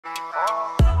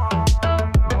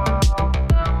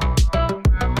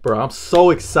Bro, I'm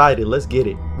so excited. Let's get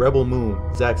it. Rebel Moon,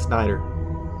 Zack Snyder.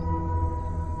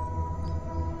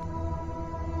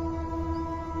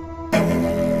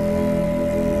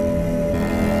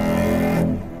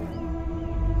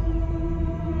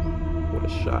 What a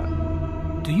shot.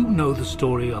 Do you know the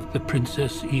story of the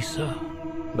Princess Issa?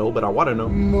 No, but I want to know.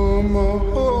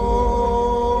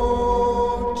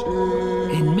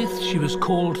 In myth, she was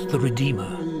called the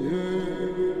Redeemer.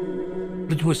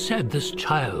 It was said this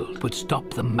child would stop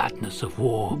the madness of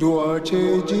war.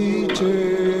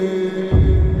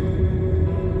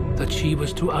 That she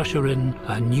was to usher in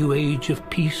a new age of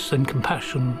peace and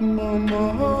compassion.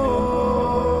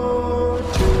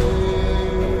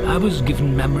 I was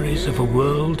given memories of a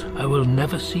world I will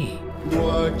never see.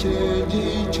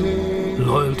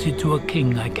 Loyalty to a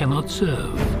king I cannot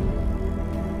serve.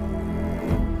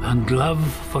 And love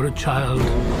for a child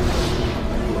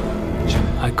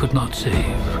I could not save.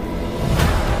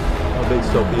 How big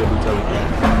Sophia be telling you?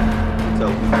 Tell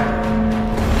me.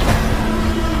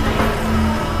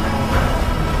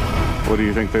 What do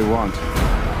you think they want?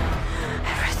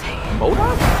 Everything.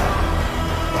 Modoc?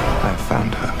 I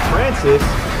found her. Francis?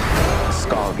 The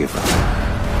Scar Giver.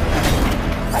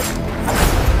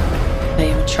 I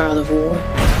am a child of war.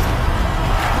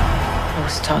 I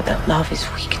was taught that love is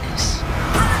weakness.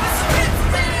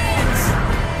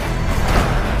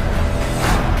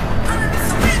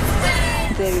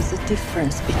 There is a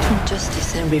difference between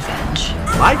justice and revenge.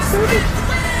 Life service?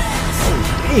 Oh,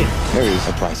 damn. There is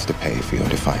a price to pay for your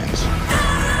defiance.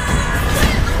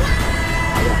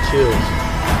 I got chills.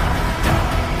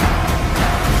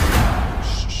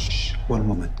 Shh. One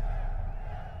moment.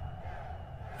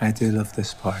 I do love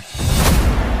this part.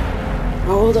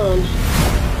 Hold on.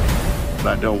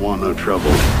 I don't want no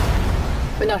trouble.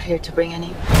 We're not here to bring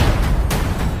any.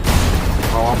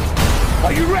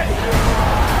 Are you ready?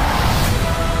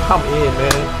 Come in,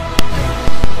 man.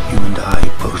 You and I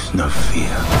both know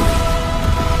fear.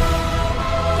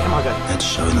 Damn, I got Let's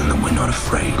show them that we're not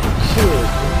afraid.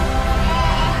 chills.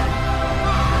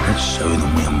 Let's show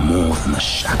them we are more than the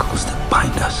shackles that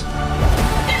bind us.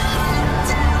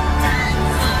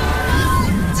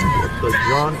 The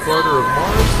John Carter of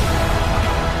Mars?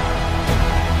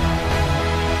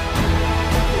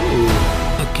 Ooh.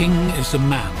 A king is a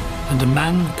man, and a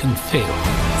man can fail.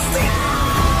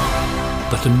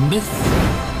 But a myth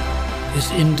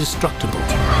is indestructible.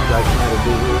 Zack Snyder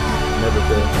did it. Never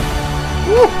failed.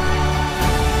 Woo!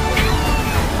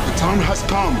 The time has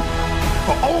come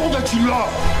for all that you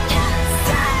love.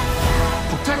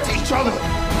 Protect each other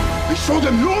and show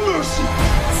them no mercy.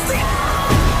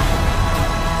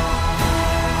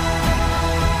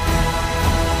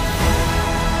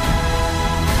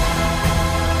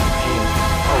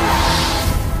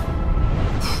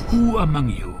 Who among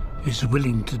you is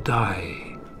willing to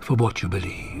die for what you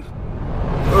believe?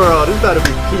 Bro, this gotta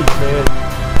be peak, man.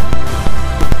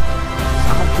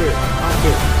 I don't care.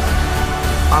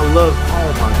 I love,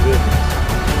 oh my goodness.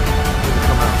 When it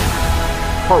come out.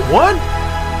 Part 1?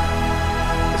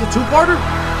 It's a two-parter?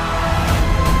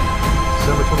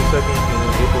 December 22nd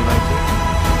and April 19th.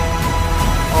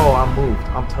 Oh, I'm moved.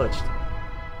 I'm touched.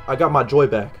 I got my joy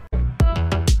back.